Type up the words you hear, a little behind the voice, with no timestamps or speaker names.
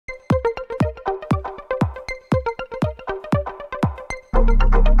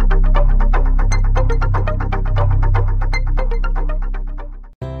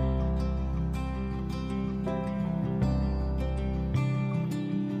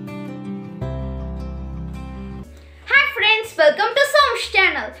this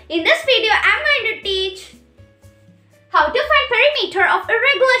channel. In this video, I'm going to teach how to find perimeter of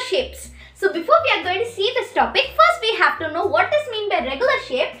irregular shapes. So before we are going to see this topic, first we have to know what is meant by regular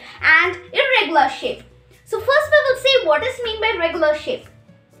shape and irregular shape. So first we will see what is meant by regular shape.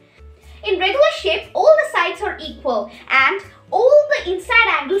 In regular shape, all the sides are equal and all the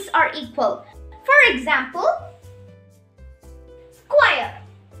inside angles are equal. For example, square.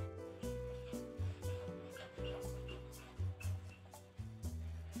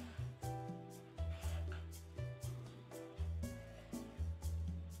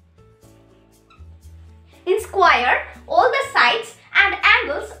 In square, all the sides and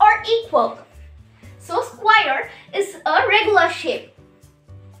angles are equal. So square is a regular shape.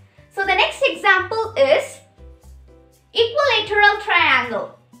 So the next example is equilateral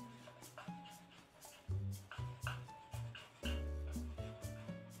triangle.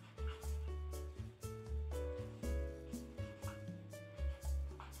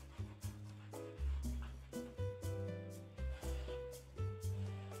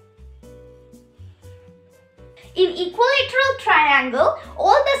 In equilateral triangle,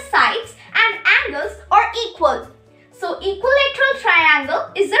 all the sides and angles are equal. So equilateral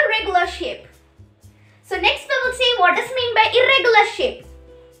triangle is a regular shape. So next we will see what is meant by irregular shape.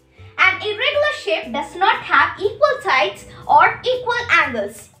 An irregular shape does not have equal sides or equal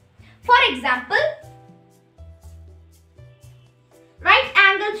angles. For example, right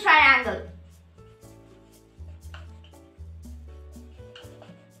angle triangle.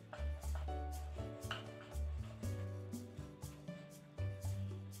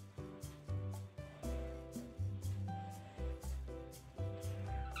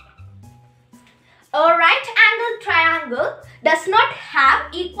 A right angle triangle does not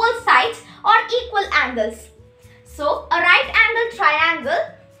have equal sides or equal angles. So, a right angle triangle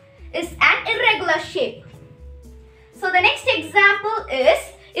is an irregular shape. So, the next example is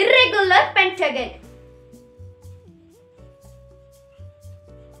irregular pentagon.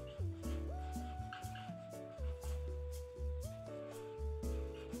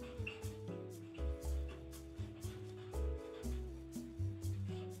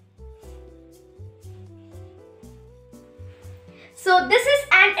 So this is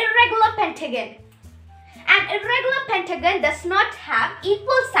an irregular pentagon. An irregular pentagon does not have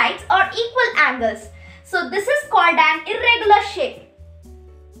equal sides or equal angles. So this is called an irregular shape.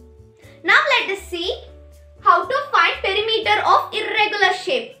 Now let us see how to find perimeter of irregular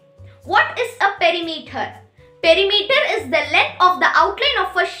shape. What is a perimeter? Perimeter is the length of the outline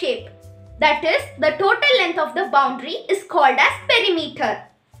of a shape. That is, the total length of the boundary is called as perimeter.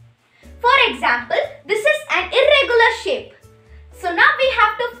 For example, this is an irregular shape. So now we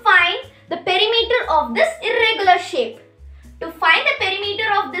have to find the perimeter of this irregular shape. To find the perimeter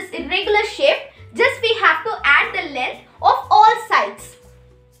of this irregular shape, just we have to add the length of all sides.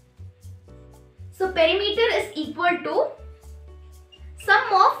 So perimeter is equal to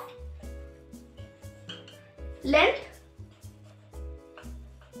sum of length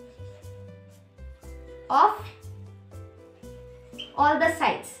of all the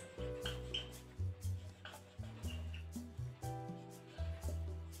sides.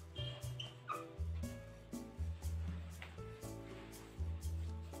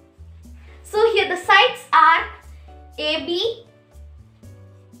 So here the sides are AB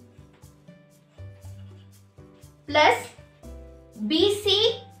plus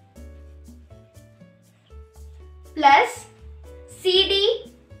BC plus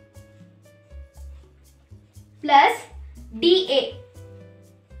CD plus DA.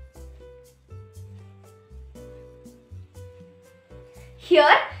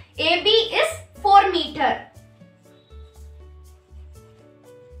 Here AB is 4 meter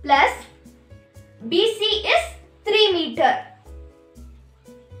plus BC is 3 meter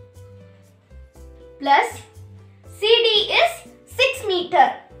plus CD is 6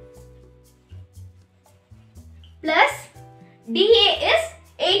 meter plus DA is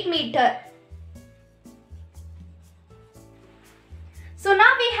 8 meter. So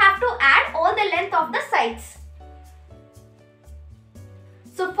now we have to add all the length of the sides.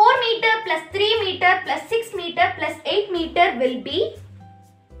 So 4 meter plus 3 meter plus 6 meter plus 8 meter will be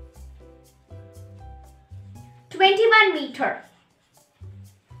 21 meter.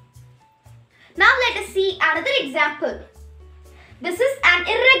 Now let us see another example. This is an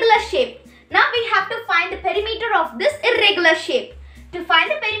irregular shape. Now we have to find the perimeter of this irregular shape. To find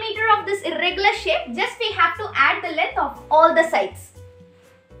the perimeter of this irregular shape, just we have to add the length of all the sides.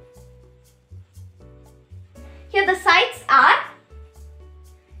 Here the sides are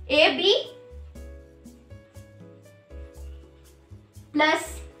AB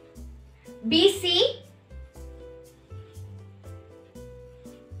plus BC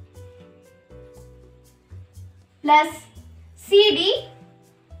plus CD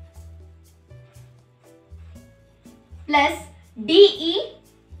plus DE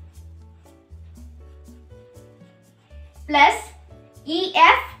plus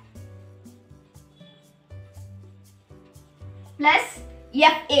EF plus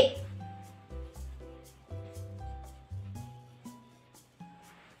FA.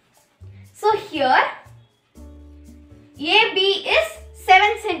 So here AB is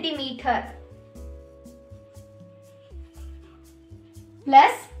 7 centimeter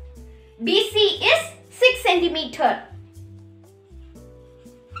plus BC is 6 centimeter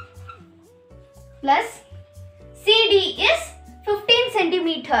plus CD is 15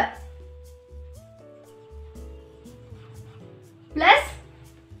 centimeter plus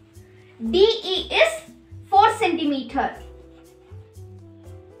DE is 4 centimeter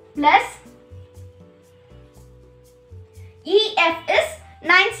plus EF is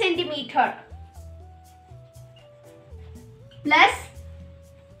 9 centimeter plus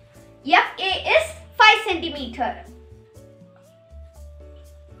FA is 5 centimeter.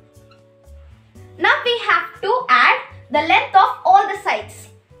 Now we have to add the length of all the sides.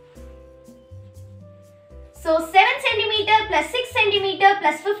 So 7 centimeter plus 6 centimeter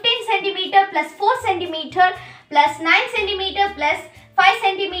plus 15 centimeter plus 4 centimeter plus 9 centimeter plus 5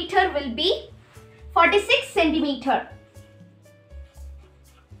 centimeter will be 46 centimeter.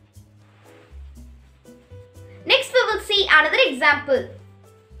 Next we will see another example.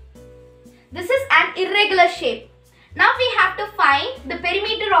 This is an irregular shape. Now we have to find the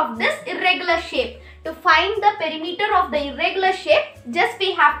perimeter of this irregular shape. To find the perimeter of the irregular shape, just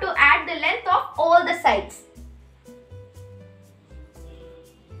we have to add the length of all the sides.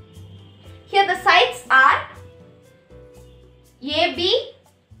 Here the sides are AB,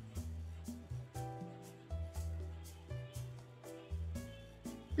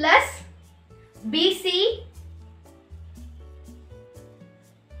 plus BC,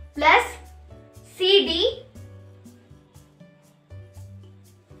 plus CD,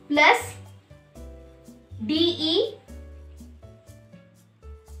 plus DE,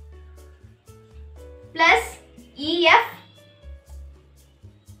 plus EF,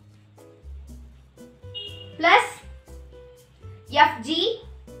 plus FG,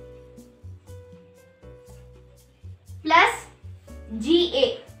 plus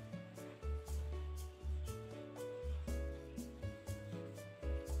GA.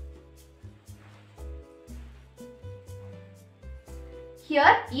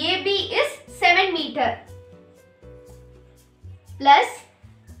 Here AB is 7 meter plus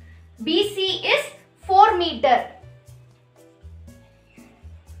BC is 4 meter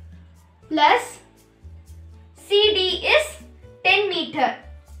plus CD is 10 meter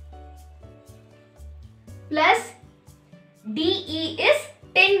plus DE is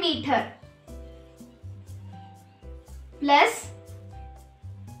 10 meter plus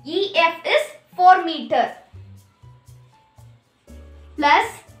EF is 4 meter plus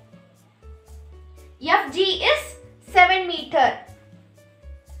FG is 7 meter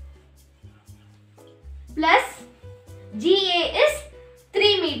plus GA is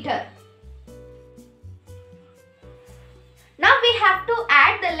 3 meter. Now we have to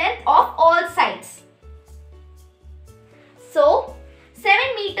add the length of all sides. So 7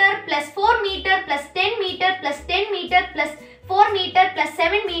 meter plus 4 meter plus 10 meter plus 10 meter plus 4 meter plus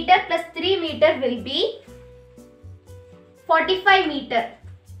 7 meter plus 3 meter will be 45 meter.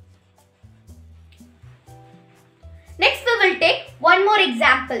 Next we will take one more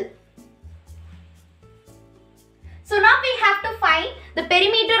example. So now we have to find the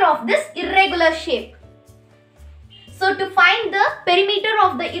perimeter of this irregular shape. So to find the perimeter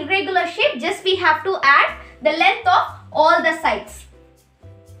of the irregular shape, just we have to add the length of all the sides.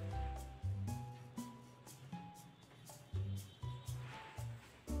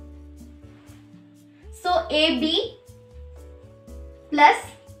 So AB plus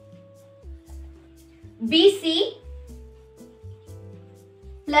BC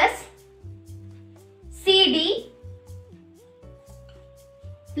plus CD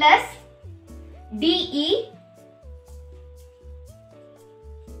plus DE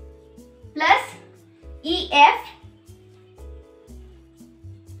plus EF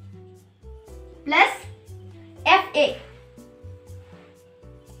plus FA.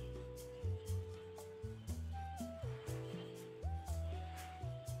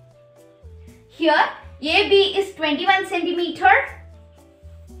 Here AB is 21 centimeter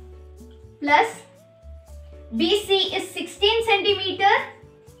plus BC is 16 centimeter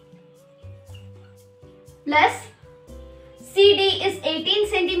plus CD is 18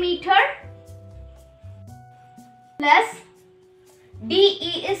 centimeter plus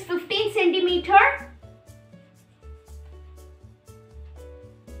DE is 15 centimeter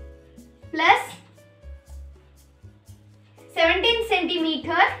plus 17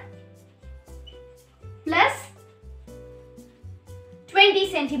 centimeter plus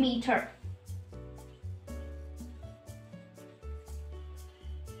 20 centimeter.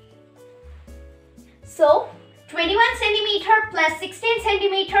 So 21 centimeter plus 16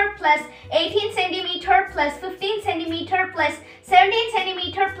 centimeter plus 18 centimeter plus 15 centimeter plus 17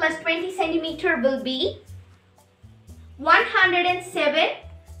 centimeter plus 20 centimeter will be 107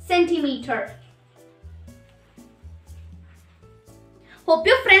 centimeter. Hope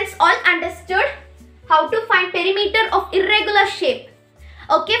you friends all understood how to find perimeter of irregular shape.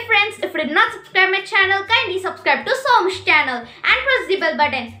 Okay friends, if you did not subscribe my channel, kindly subscribe to Sowmi's channel and press the bell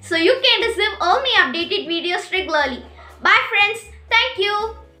button so you can receive all my updated videos regularly. Bye friends. Thank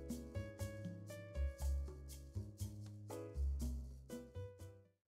you.